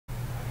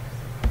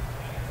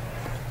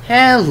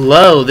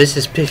Hello, this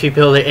is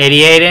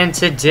PiffyBuilder88 and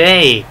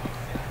today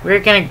we're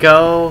gonna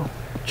go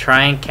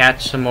try and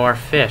catch some more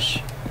fish.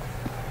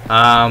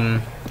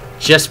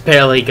 Just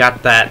barely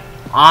got that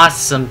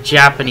awesome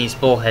Japanese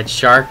bullhead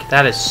shark.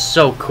 That is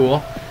so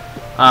cool.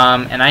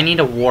 And I need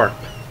a warp.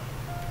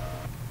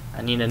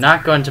 I need to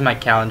not go into my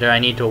calendar, I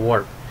need to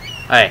warp.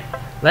 Alright,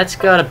 let's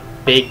go to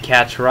Big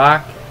Catch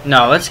Rock.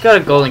 No, let's go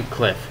to Golden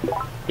Cliff.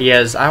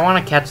 Because I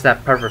want to catch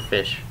that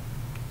pufferfish.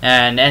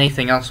 And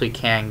anything else we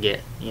can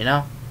get, you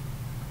know?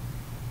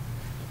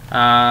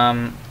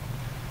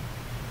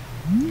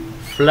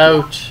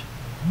 Float.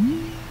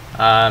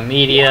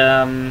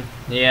 Medium.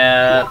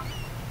 Yeah.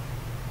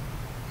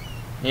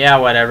 Yeah,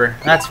 whatever.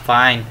 That's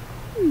fine.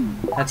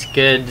 That's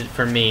good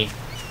for me.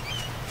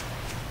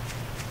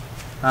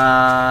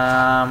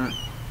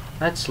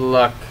 Let's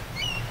look.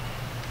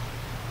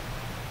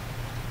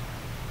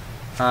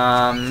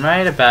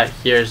 Right about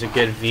here is a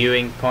good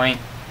viewing point.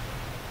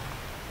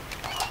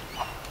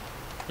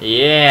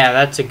 Yeah,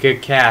 that's a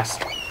good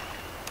cast.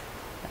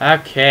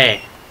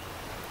 Okay.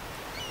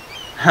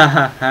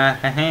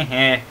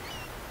 I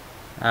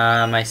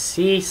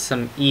see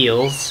some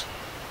eels.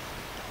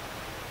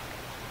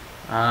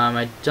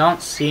 I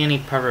don't see any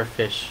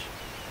pufferfish.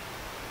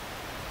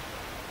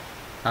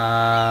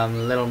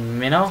 Little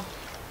minnow.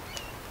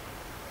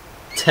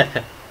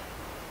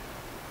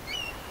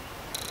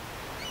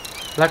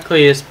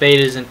 Luckily this bait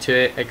isn't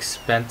too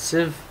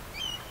expensive.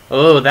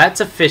 Oh,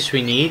 that's a fish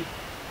we need.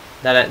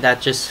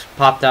 That just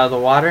popped out of the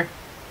water.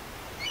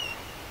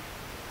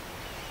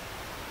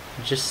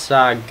 I just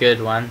saw a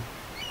good one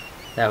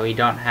that we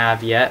don't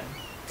have yet.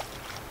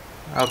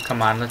 Oh,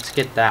 come on, let's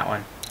get that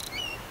one.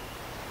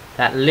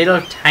 That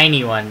little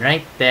tiny one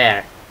right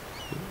there.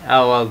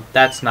 Oh, well,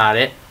 that's not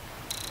it.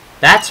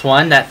 That's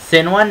one, that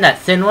thin one, that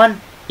thin one.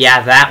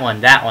 Yeah, that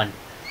one, that one.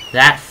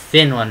 That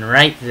thin one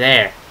right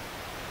there.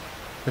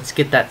 Let's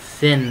get that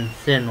thin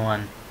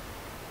one.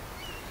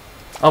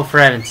 Oh, for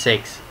heaven's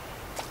sakes.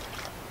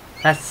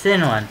 That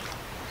thin one.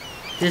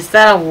 Is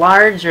that a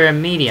large or a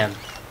medium?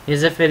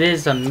 Because if it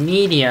is a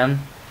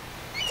medium,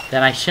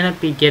 then I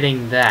shouldn't be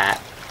getting that.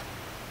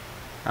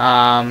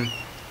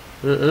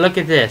 Look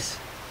at this.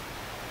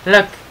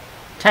 Look,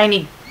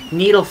 tiny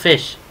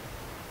needlefish.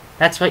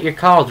 That's what you're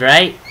called,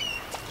 right?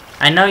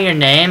 I know your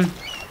name.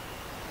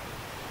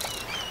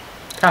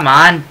 Come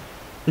on.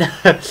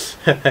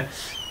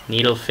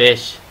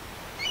 Needlefish.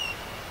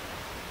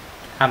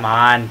 Come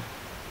on.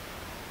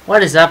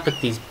 What is up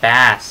with these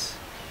bass?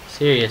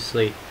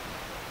 Seriously.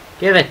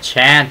 Give a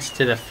chance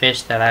to the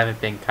fish that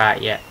haven't been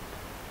caught yet.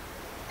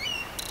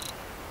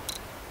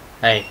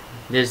 Hey,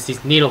 there's these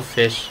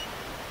needlefish.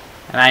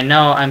 And I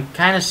know I'm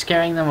kind of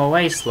scaring them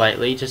away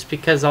slightly just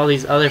because all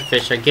these other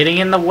fish are getting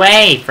in the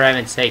way, for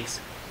heaven's sakes.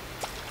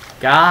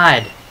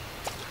 God.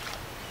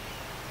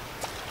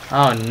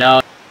 Oh no.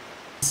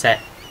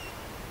 Set.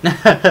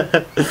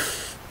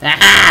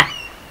 Ah!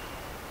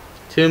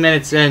 2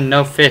 minutes in,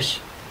 no fish.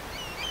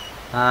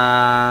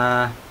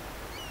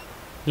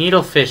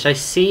 Needlefish, I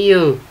see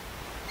you.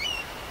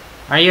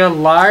 Are you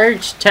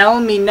large? Tell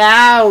me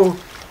now.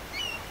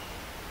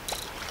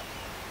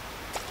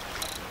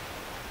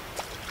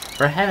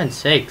 For heaven's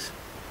sakes.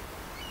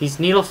 These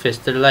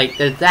needlefish,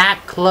 they're that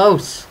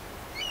close.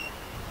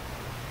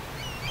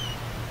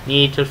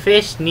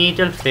 Needlefish,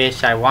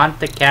 needlefish, I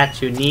want to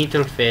catch you,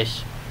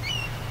 needlefish.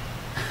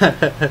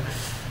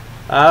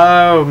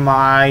 Oh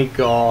my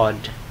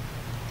god.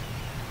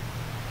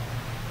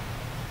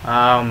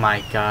 Oh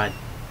my god.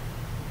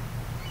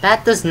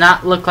 That does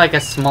not look like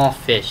a small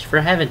fish,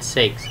 for heaven's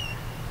sakes.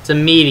 It's a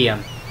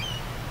medium.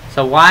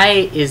 So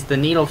why is the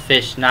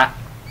needlefish not...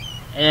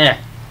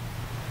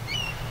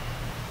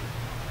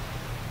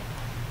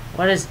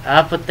 What is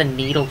up with the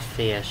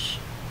needlefish?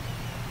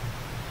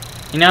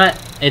 You know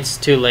what? It's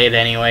too late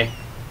anyway.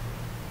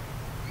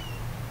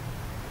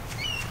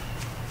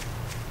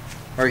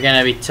 We're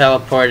gonna be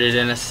teleported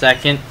in a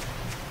second.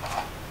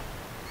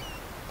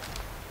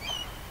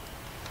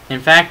 In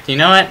fact, you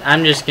know what?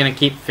 I'm just gonna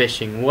keep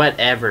fishing.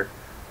 Whatever.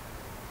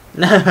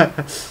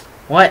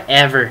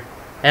 Whatever.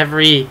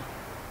 Every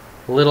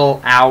little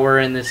hour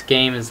in this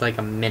game is like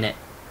a minute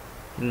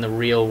in the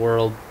real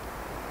world.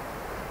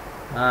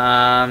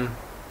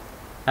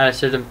 At a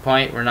certain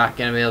point, we're not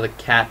gonna be able to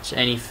catch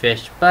any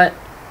fish, but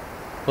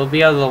we'll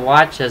be able to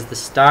watch as the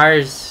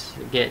stars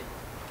get,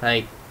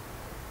 like,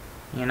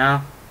 you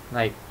know,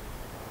 like,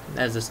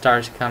 as the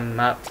stars come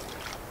up.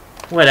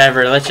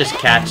 Whatever, let's just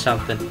catch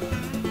something.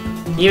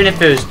 Even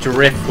if it was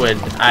driftwood,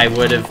 I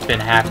would have been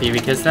happy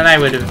because then I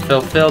would have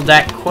fulfilled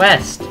that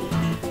quest.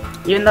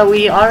 Even though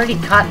we already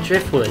caught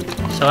driftwood.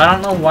 So I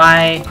don't know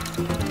why...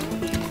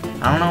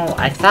 I don't know,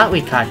 I thought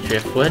we caught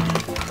driftwood.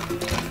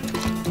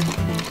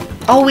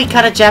 Oh, we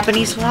caught a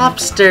Japanese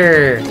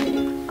lobster!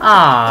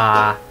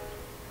 Ah,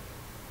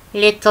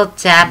 little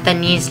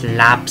Japanese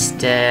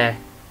lobster.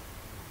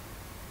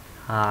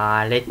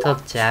 Ah, little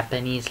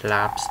Japanese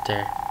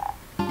lobster.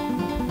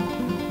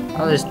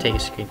 I'll just take a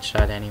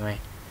screenshot anyway.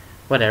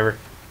 Whatever.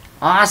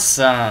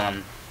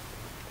 Awesome!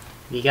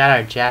 We got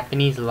our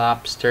Japanese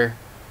lobster.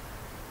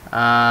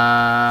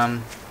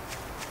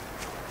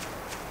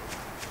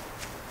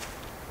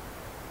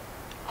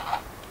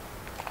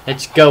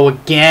 Let's go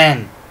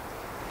again.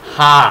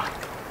 Ha!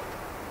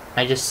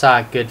 I just saw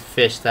a good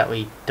fish that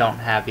we don't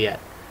have yet.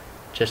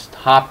 Just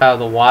hop out of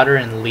the water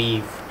and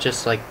leave.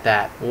 Just like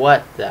that.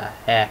 What the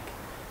heck?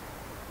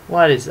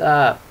 What is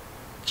up?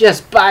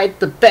 Just bite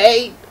the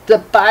bait!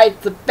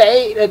 Bite the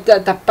bait!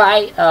 The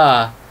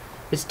bite!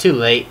 It's too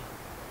late.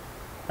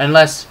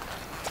 Unless...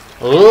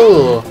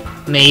 Ooh!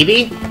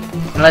 Maybe?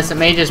 Unless it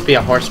may just be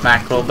a horse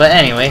mackerel. But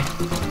anyway,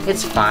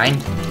 it's fine.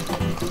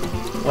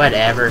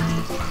 Whatever.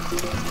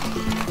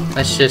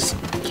 Let's just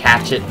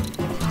catch it.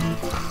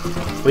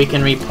 We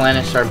can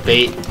replenish our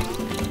bait.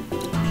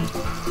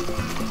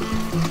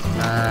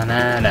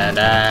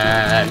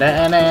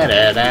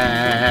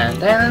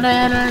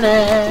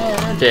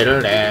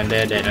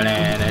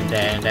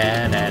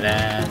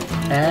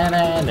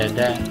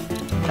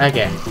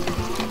 Okay.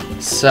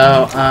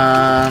 So,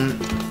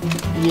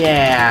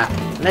 yeah.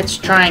 Let's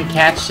try and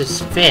catch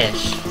this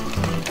fish.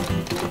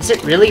 Is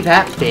it really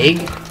that big?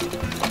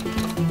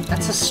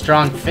 That's a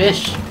strong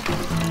fish.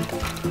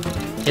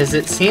 Because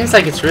it seems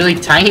like it's really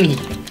tiny.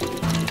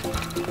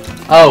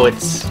 Oh,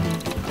 it's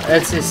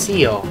a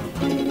seal.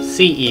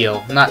 Sea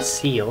eel, not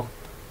seal.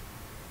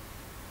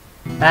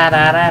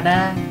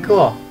 Da-da-da-da.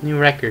 Cool. New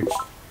record.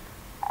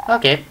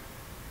 Okay.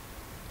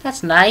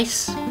 That's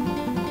nice.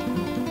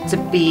 It's a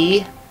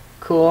bee.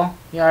 Cool.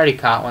 You already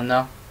caught one,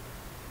 though.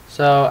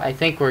 So, I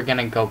think we're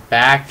gonna go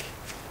back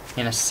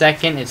in a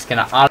second. It's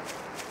gonna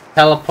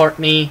auto-teleport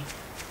me.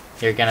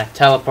 You're gonna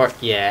teleport.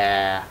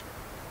 Yeah.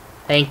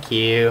 Thank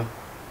you.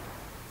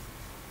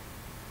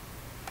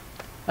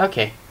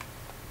 Okay.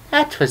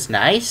 That was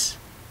nice.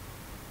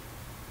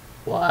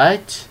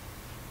 What?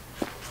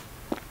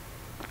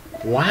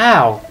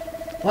 Wow.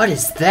 What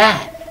is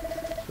that?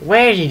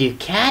 Where did you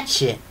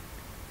catch it?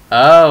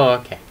 Oh,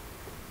 okay.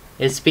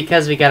 It's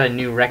because we got a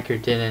new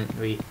record, didn't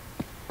we?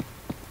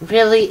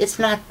 Really? It's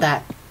not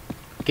that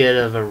good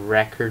of a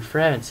record, for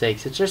heaven's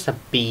sakes. It's just a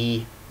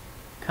bee.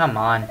 Come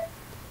on.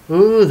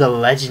 Ooh, the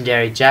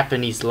legendary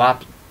Japanese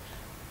lobster.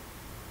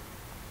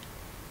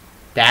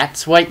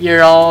 That's what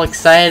you're all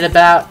excited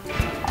about?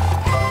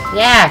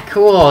 Yeah,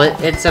 cool.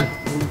 It's a...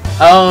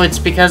 Oh, it's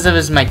because it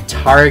was my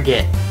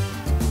target.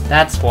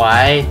 That's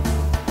why.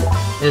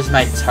 It is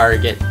my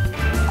target.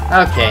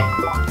 Okay,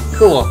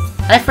 cool.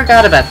 I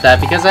forgot about that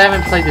because I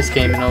haven't played this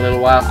game in a little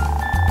while.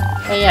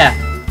 But yeah,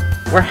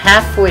 we're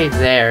halfway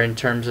there in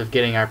terms of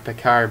getting our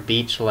Picard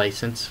Beach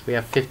license. We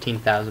have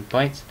 15,000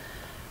 points.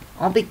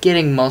 I'll be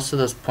getting most of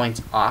those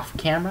points off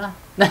camera.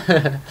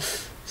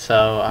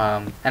 So,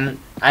 and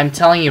I'm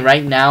telling you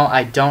right now,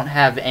 I don't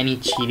have any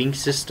cheating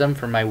system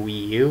for my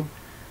Wii U.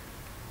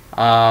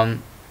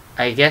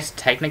 I guess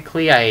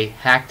technically I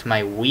hacked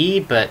my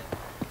Wii, but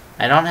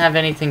I don't have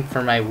anything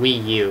for my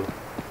Wii U.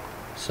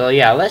 So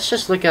yeah, let's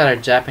just look at our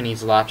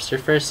Japanese lobster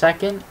for a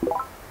second.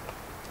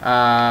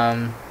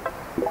 Don't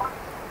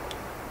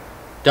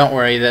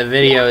worry, the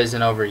video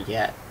isn't over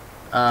yet.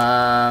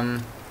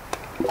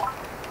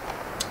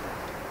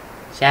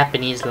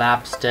 Japanese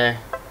lobster.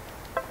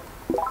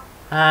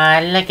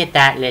 Look at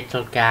that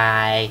little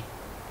guy.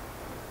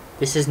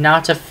 This is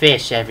not a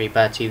fish,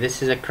 everybody.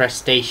 This is a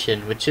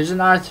crustacean, which is an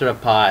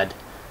arthropod.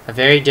 A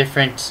very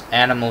different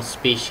animal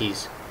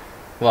species.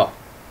 Well,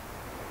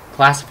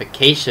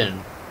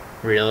 classification,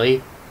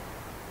 really.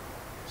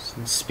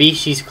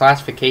 Species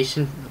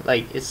classification,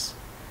 like, it's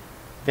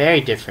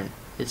very different.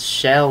 It's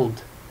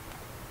shelled.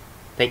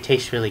 They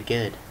taste really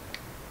good.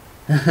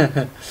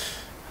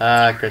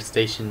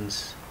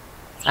 Crustaceans.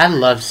 I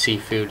love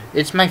seafood.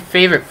 It's my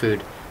favorite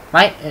food.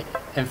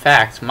 In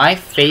fact, my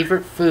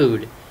favorite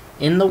food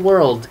in the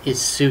world is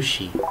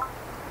sushi.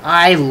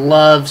 I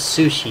love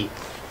sushi.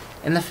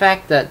 And the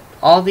fact that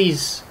all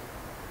this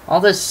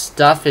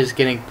stuff is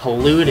getting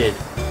polluted.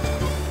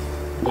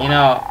 You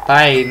know,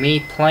 by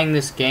me playing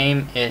this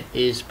game, it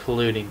is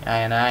polluting.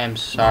 And I am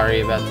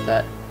sorry about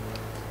that.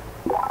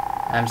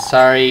 I'm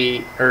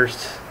sorry,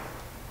 Earth.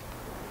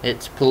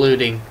 It's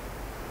polluting.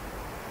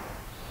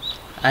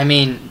 I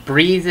mean,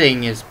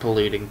 breathing is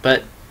polluting,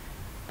 but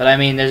I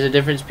mean, there's a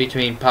difference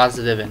between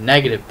positive and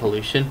negative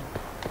pollution.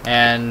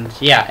 And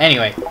yeah,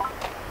 anyway,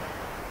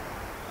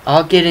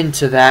 I'll get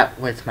into that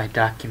with my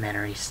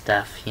documentary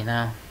stuff, you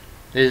know.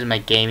 This is my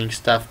gaming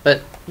stuff,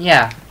 but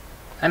yeah,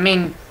 I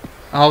mean,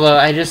 although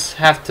I just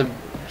have to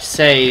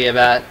say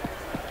about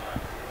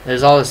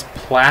there's all this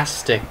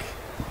plastic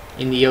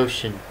in the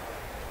ocean,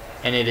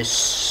 and it is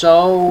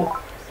so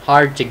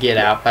hard to get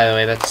out. By the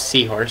way, that's a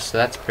seahorse, so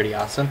that's pretty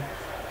awesome.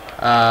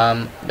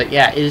 But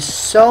yeah, it is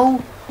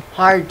so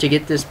hard to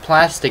get this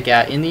plastic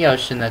out in the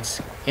ocean that's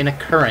in a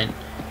current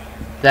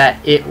that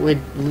it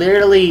would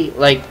literally,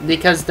 like,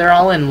 because they're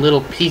all in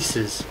little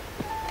pieces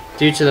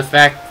due to the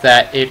fact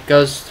that it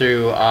goes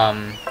through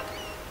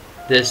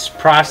this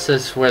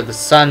process where the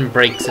sun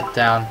breaks it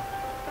down,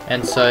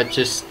 and so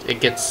it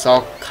gets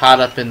all caught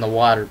up in the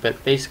water.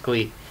 But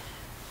basically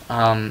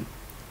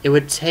it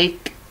would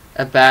take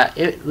about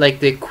like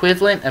the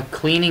equivalent of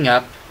cleaning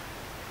up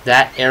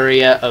that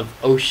area of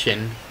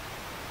ocean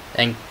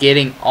and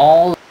getting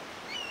all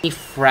the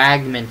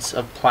fragments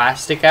of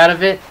plastic out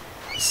of it.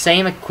 The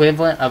same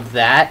equivalent of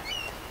that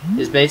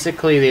is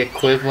basically the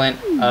equivalent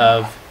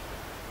of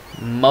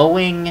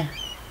mowing,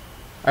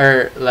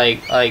 or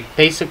like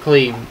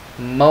basically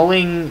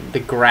mowing the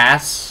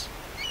grass.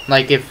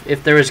 Like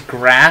if there was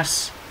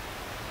grass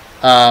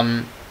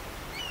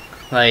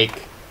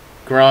like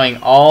growing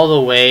all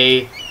the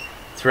way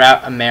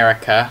throughout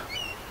America,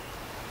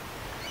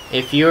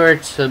 if you were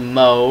to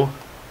mow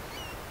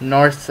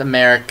North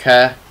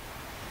America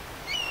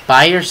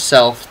by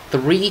yourself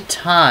 3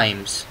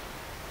 times,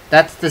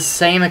 that's the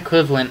same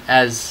equivalent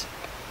as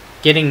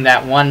getting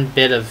that one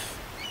bit of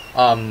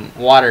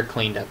water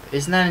cleaned up.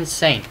 Isn't that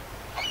insane?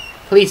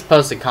 Please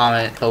post a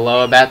comment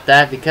below about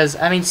that, because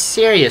I mean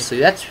seriously,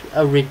 that's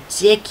a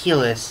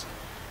ridiculous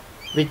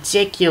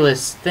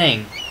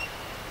thing.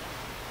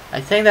 I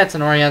think that's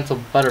an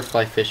oriental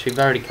butterfly fish. We've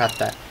already caught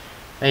that.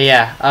 But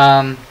yeah,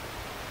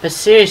 but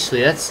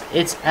seriously,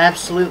 it's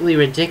absolutely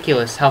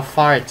ridiculous how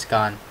far it's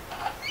gone.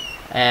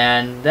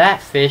 And that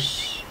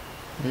fish,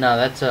 no,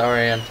 that's an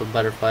oriental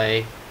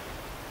butterfly.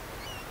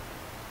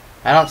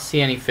 I don't see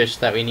any fish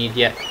that we need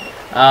yet.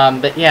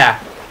 But yeah.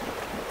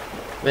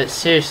 But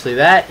seriously,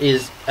 that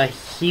is a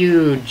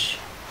huge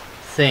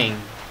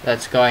thing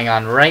that's going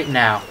on right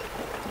now.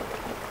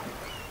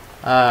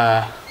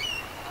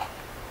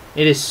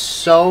 It is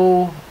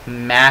so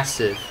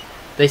massive.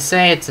 They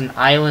say it's an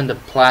island of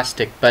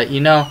plastic, but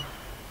you know,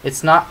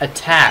 it's not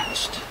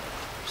attached.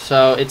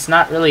 So it's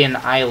not really an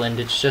island,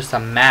 it's just a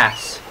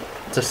mass.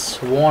 It's a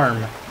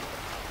swarm.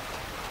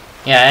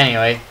 Yeah,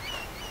 anyway.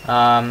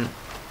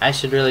 I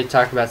should really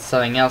talk about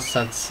something else,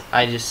 since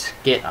I just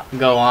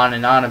go on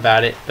and on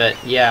about it, but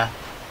yeah.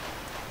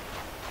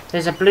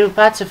 There's a blue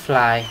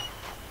butterfly.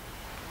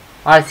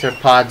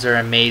 Arthropods are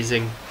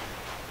amazing.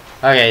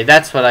 Okay,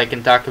 that's what I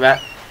can talk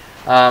about.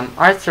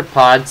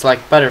 Arthropods,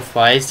 like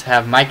butterflies,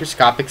 have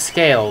microscopic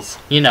scales.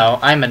 You know,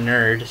 I'm a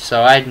nerd,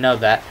 so I'd know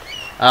that.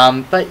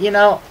 But you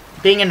know,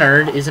 being a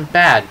nerd isn't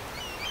bad,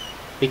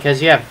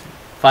 because you have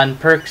fun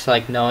perks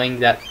like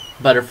knowing that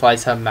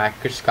butterflies have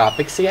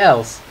microscopic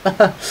scales.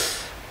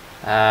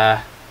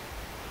 No,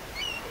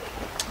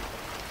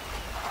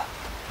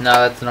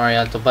 that's an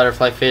oriental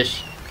butterfly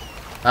fish.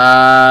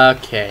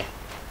 Okay.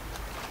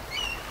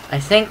 I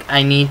think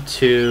I need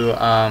to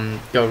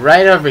go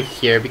right over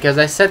here, because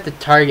I set the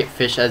target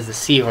fish as the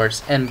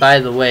seahorse. And by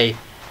the way,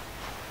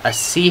 a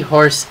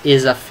seahorse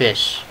is a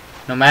fish.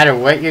 No matter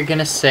what you're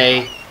gonna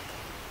say,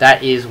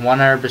 that is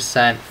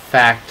 100%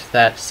 fact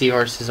that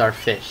seahorses are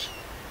fish.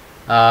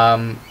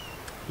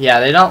 Yeah,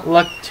 they don't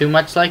look too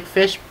much like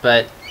fish,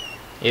 but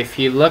if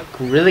you look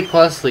really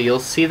closely, you'll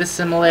see the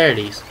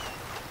similarities.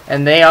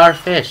 And they are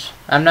fish.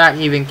 I'm not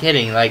even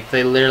kidding. Like,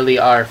 they literally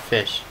are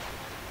fish.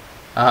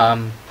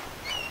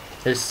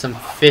 There's some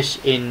fish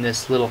in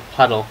this little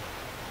puddle.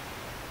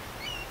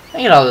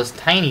 Look at all those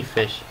tiny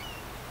fish.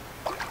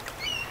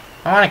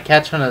 I want to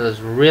catch one of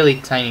those really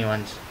tiny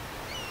ones.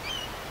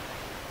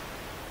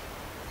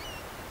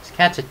 Let's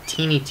catch a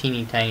teeny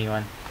tiny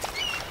one.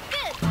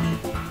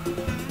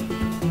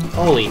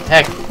 Holy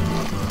heck.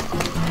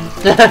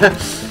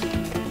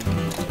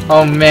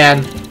 Oh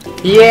man.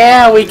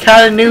 Yeah, we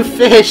caught a new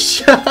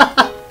fish.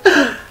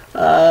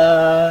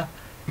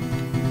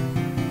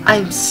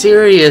 I'm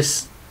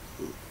serious.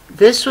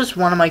 This was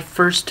one of my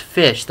first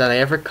fish that I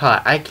ever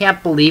caught. I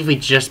can't believe we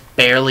just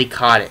barely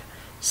caught it.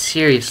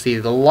 Seriously,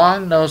 the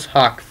Longnose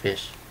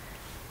Hawkfish.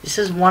 This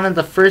is one of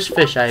the first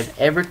fish I've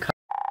ever caught.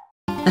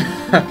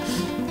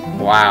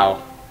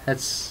 Wow.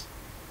 It's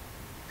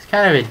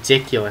kind of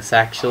ridiculous,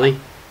 actually.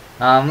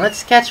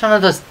 Let's catch one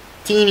of those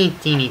teeny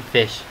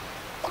fish.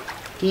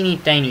 Teeny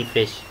tiny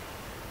fish.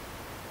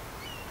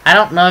 I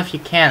don't know if you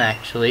can,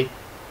 actually.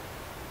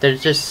 They're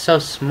just so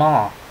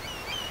small.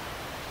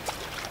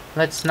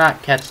 Let's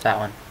not catch that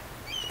one.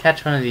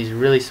 Catch one of these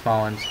really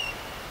small ones.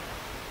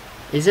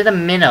 Is it a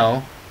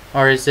minnow?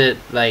 Or is it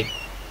like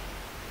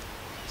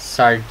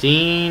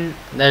sardine?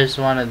 There's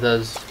one of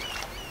those.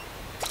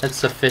 That's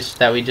the fish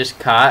that we just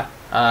caught.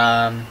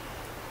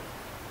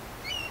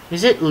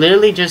 Is it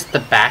literally just the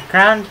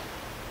background?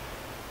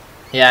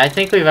 Yeah, I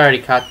think we've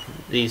already caught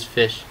these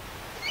fish.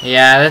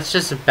 Yeah, that's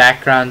just a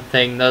background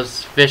thing.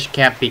 Those fish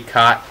can't be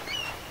caught.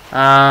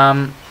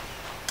 Huh.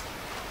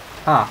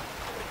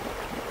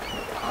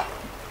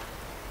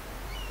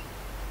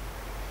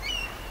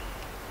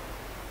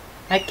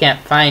 I can't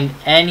find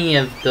any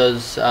of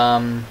those,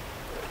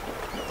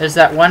 there's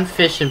that one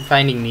fish in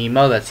Finding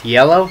Nemo that's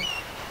yellow,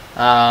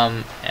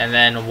 and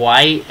then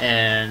white,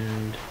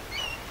 and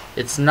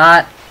it's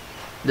not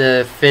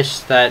the fish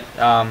that,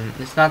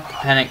 it's not the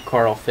pennant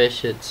coral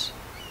fish, it's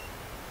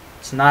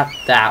not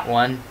that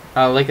one.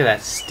 Oh, look at that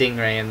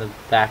stingray in the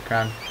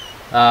background.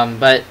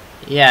 But,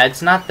 yeah,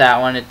 it's not that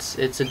one, it's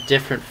a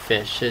different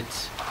fish.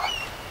 It's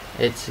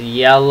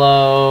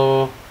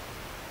yellow.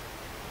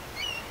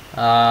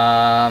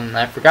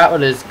 I forgot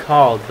what it's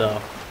called, though.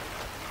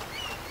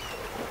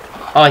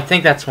 Oh, I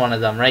think that's one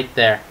of them, right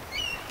there.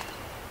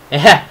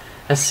 Yeah,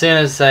 as soon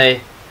as I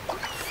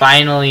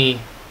finally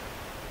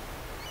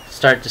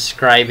start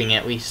describing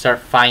it. We start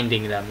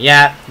finding them.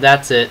 Yeah,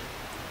 that's it.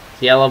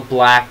 Yellow,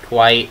 black,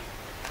 white.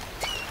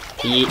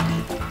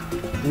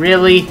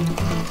 Really?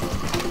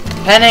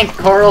 Pennant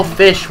coral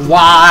fish,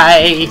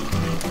 why?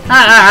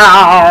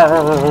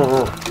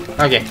 Ow!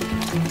 Okay.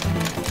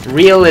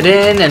 Reel it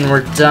in and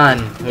we're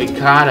done. We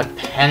caught a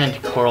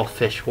pennant coral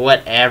fish,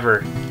 whatever.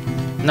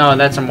 No,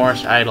 that's a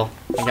Morse idol.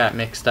 I got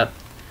mixed up.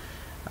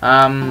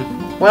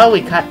 Well,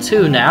 we caught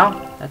 2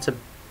 now. That's a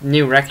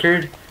new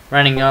record.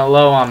 Running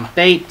low on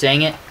bait,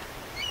 dang it.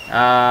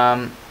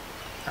 Oh.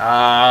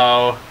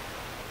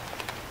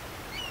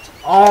 It's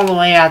all the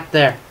way out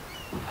there.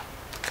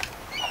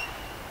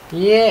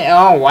 Yeah,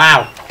 oh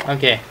wow.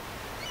 Okay.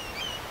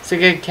 It's a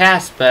good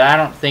cast, but I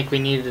don't think we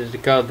needed to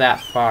go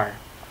that far.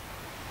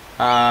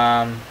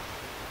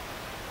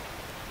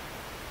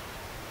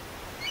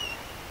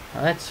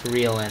 Let's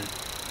reel in.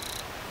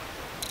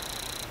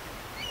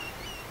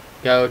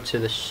 Go to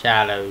the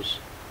shadows.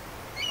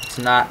 Let's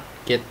not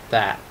get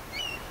that.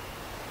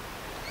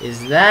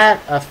 Is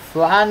that a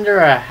flounder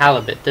or a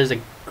halibut? There's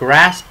a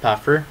grass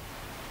puffer.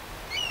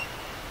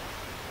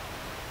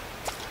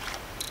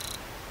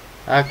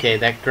 Okay,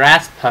 that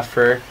grass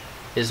puffer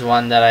is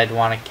one that I'd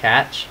want to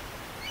catch.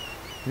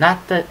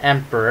 Not the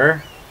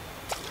emperor.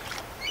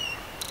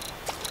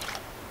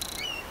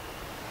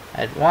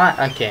 I'd want...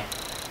 okay.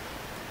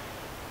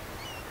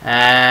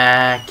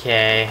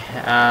 Okay.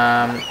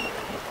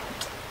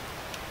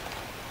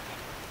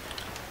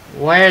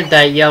 Where'd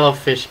that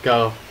yellowfish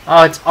go?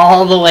 Oh, it's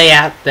all the way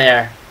out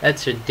there.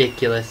 That's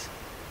ridiculous.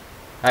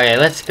 Okay,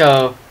 let's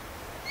go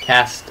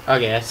cast...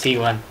 okay, I see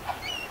one.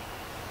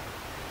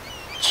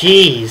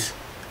 Jeez.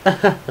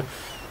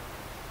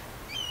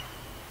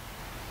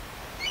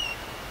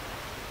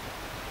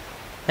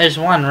 There's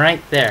one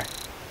right there.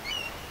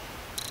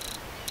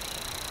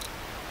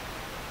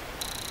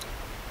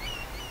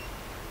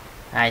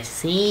 I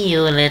see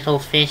you, little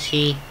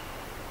fishy.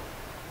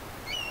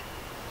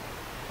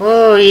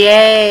 Oh,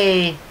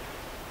 yay!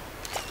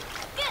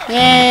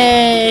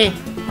 Yay!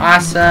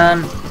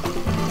 Awesome.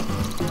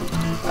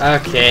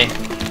 Okay.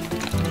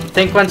 I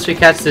think once we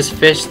catch this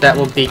fish, that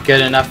will be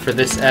good enough for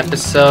this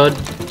episode.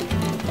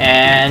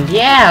 And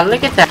yeah,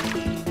 look at that.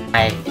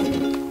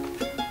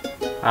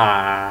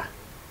 Ah.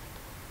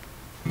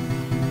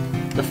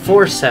 The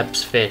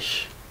Forcepts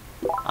Fish.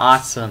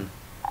 Awesome.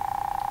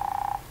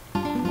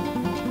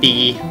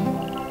 B.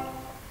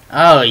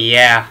 Oh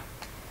yeah.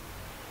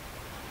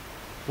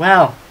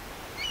 Well,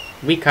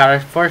 we caught our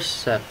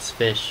Forcepts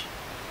Fish.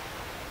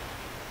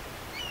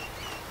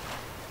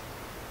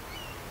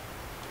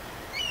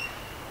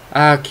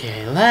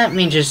 Okay, let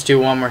me just do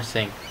one more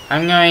thing.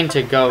 I'm going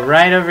to go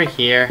right over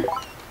here.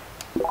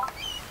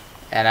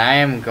 And I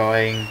am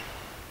going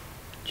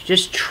to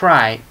just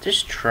try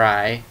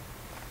to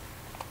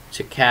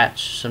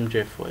catch some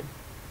driftwood.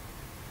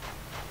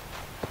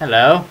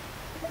 Hello?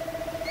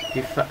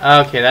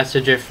 Okay, that's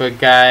a driftwood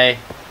guy.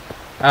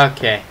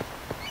 Okay.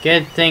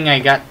 Good thing I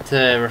got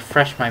to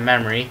refresh my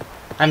memory.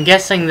 I'm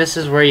guessing this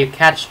is where you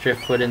catch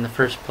driftwood in the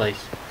first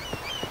place.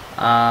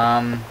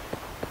 All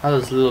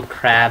those little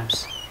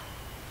crabs.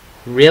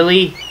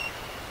 Really?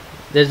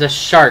 There's a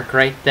shark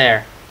right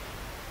there.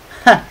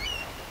 Huh.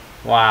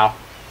 Wow.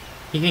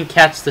 You can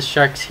catch the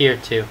sharks here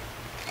too.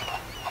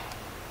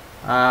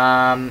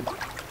 Kind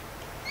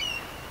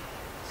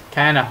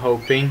of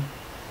hoping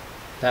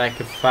that I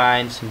could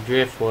find some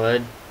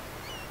driftwood.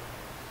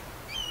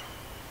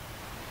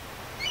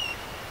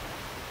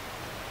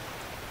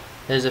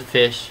 There's a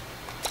fish.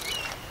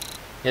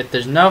 If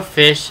there's no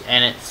fish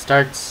and it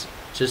starts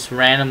just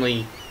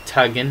randomly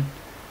tugging,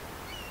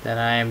 then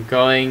I am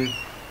going...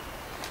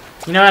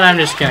 you know what, I'm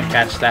just gonna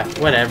catch that.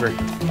 Whatever.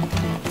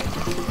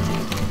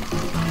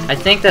 I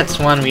think that's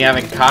one we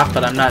haven't caught,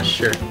 but I'm not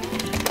sure.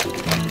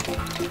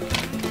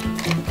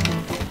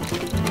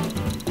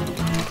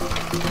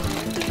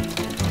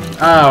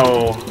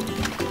 Oh.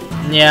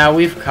 Yeah,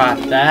 we've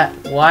caught that.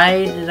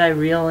 Why did I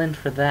reel in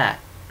for that?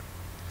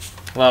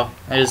 Well,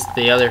 there's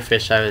the other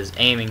fish I was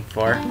aiming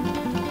for.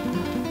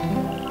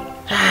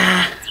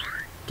 Ah,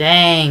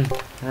 dang.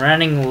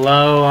 Running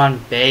low on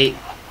bait.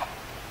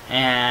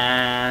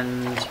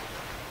 And...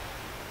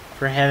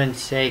 for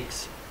heaven's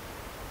sakes.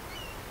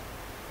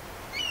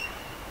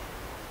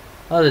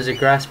 Oh, there's a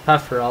grass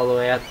puffer all the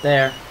way out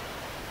there.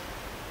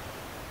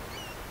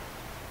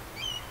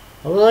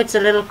 Oh, it's a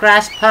little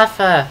grass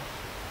puffer.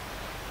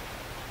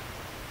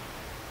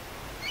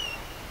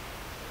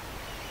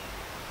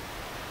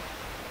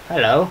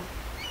 Hello.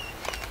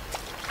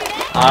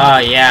 Oh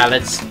yeah,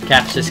 let's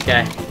catch this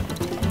guy.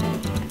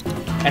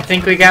 I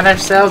think we got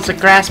ourselves a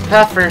grass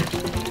puffer.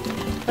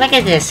 Look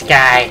at this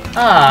guy.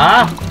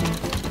 Aww.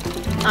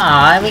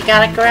 Aww, we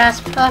got a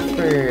grass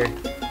puffer.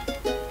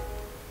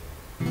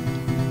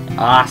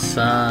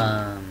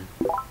 Awesome.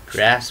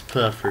 Grass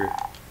puffer.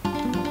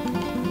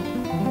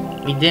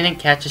 We didn't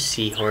catch a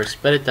seahorse,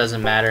 but it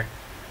doesn't matter.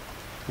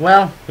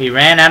 Well, we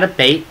ran out of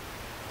bait,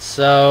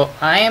 so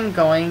I am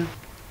going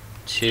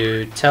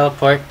to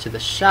teleport to the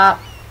shop,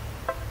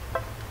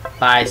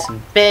 buy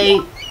some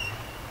bait.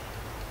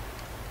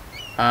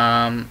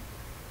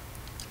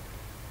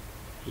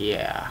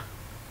 Yeah.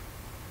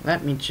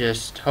 Let me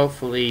just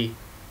hopefully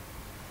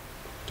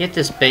get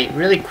this bait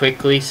really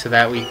quickly so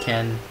that we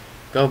can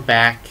go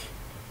back,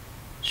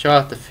 show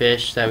out the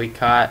fish that we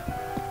caught.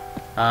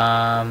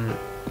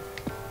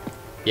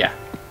 Yeah.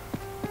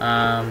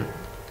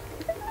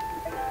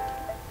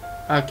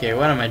 Okay,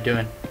 what am I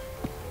doing?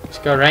 Let's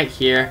go right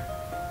here.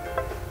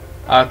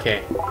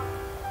 Okay.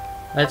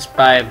 Let's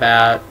buy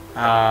about,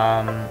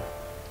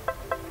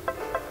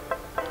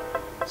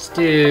 let's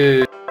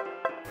do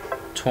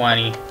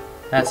 20.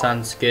 That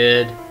sounds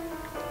good.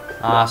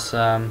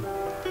 Awesome.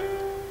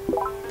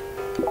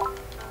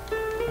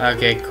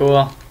 Okay,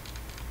 cool.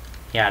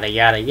 Yada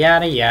yada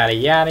yada yada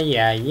yada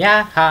yada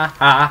ya ha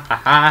ha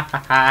ha ha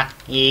ha ha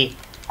e.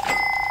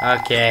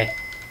 Okay.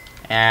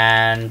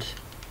 And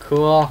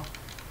cool.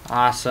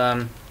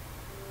 Awesome.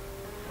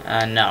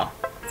 No.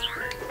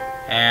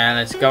 And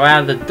let's go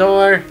out of the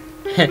door.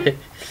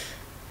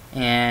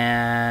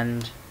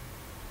 And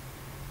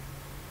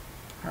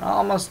we're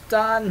almost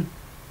done.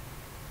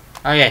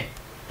 Okay.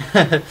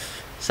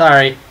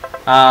 Sorry.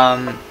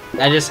 I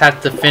just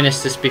have to finish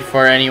this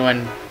before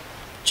anyone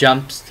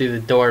jumps through the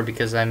door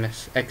because I'm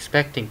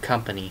expecting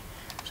company.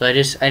 So I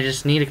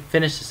just need to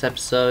finish this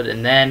episode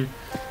and then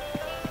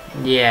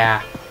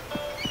yeah.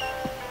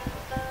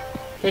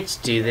 Let's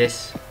do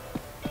this.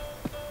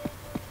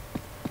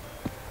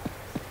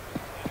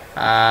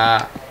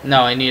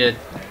 No, I need to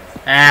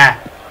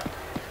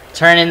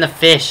turn in the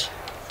fish.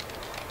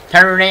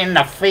 Turn in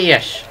the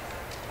fish.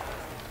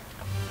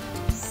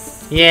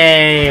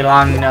 Yay,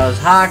 Longnose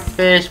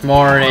Hawkfish,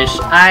 Moorish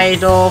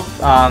Idol,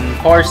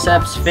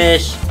 Forcepts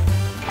Fish,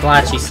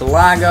 Blotchy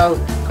Salago,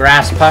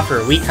 Grass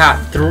Puffer. We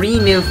caught 3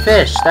 new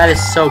fish. That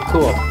is so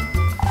cool.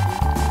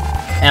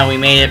 And we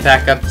made it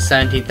back up to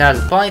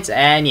 17,000 points,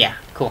 and yeah,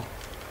 cool.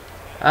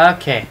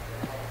 Okay.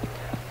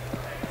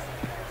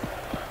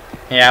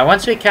 Yeah,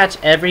 once we catch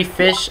every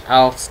fish,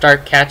 I'll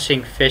start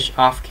catching fish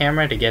off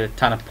camera to get a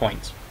ton of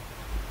points.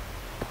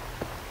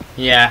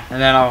 Yeah, and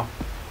then I'll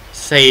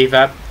save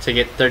up to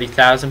get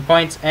 30,000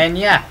 points, and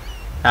yeah,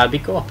 that'll be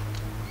cool.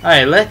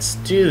 Alright, let's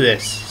do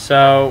this.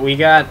 So we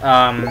got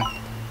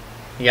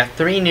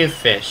 3 new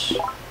fish.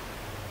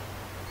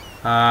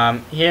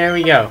 Here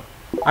we go.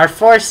 Our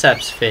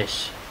Forcepts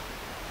Fish.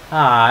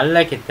 Ah,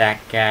 look at that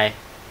guy.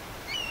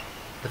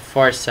 The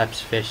Forcepts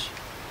Fish.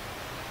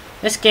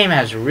 This game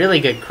has really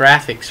good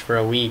graphics for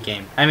a Wii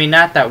game. I mean,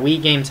 not that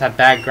Wii games have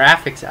bad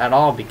graphics at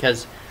all,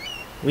 because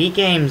Wii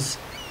games,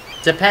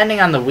 depending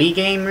on the Wii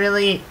game,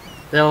 really,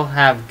 they'll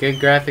have good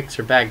graphics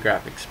or bad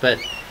graphics. But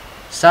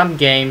some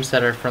games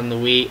that are from the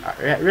Wii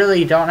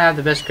really don't have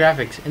the best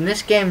graphics. And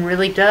this game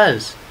really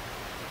does.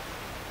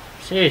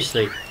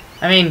 Seriously.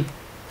 I mean,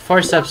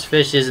 Forcepts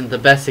Fish isn't the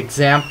best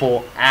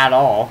example at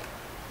all.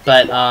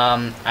 But,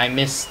 I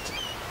missed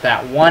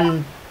that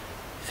one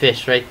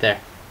fish right there.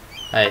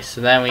 Alright,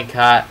 so then we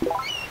caught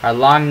our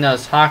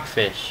Longnose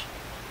Hawkfish.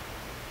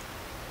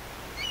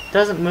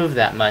 Doesn't move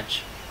that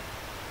much.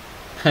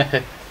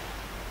 And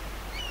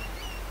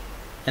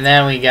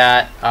then we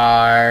got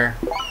our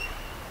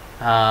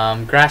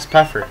Grass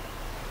Puffer.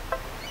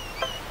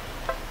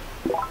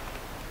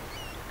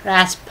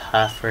 Grass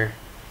Puffer.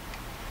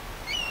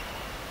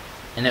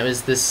 And it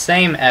was the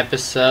same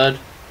episode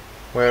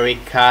where we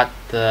caught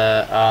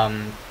the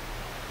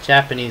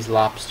Japanese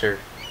lobster.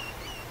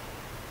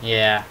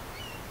 Yeah.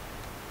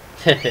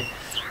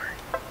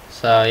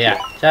 So yeah,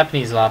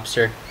 Japanese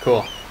lobster,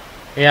 cool.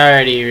 We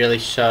already really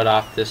showed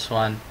off this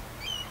one,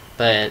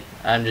 but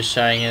I'm just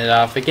showing it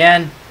off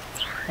again.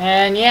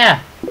 And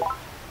yeah.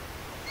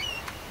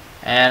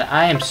 And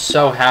I am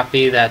so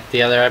happy that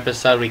the other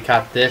episode we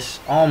caught this.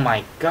 Oh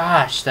my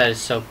gosh, that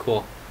is so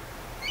cool.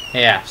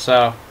 Yeah,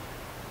 so,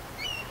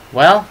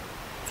 well,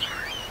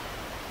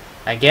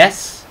 I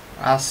guess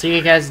I'll see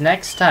you guys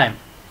next time.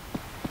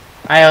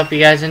 I hope you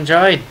guys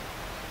enjoyed,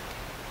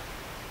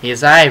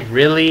 because I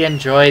really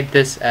enjoyed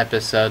this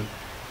episode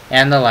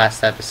and the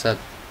last episode.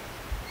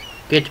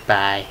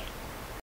 Goodbye.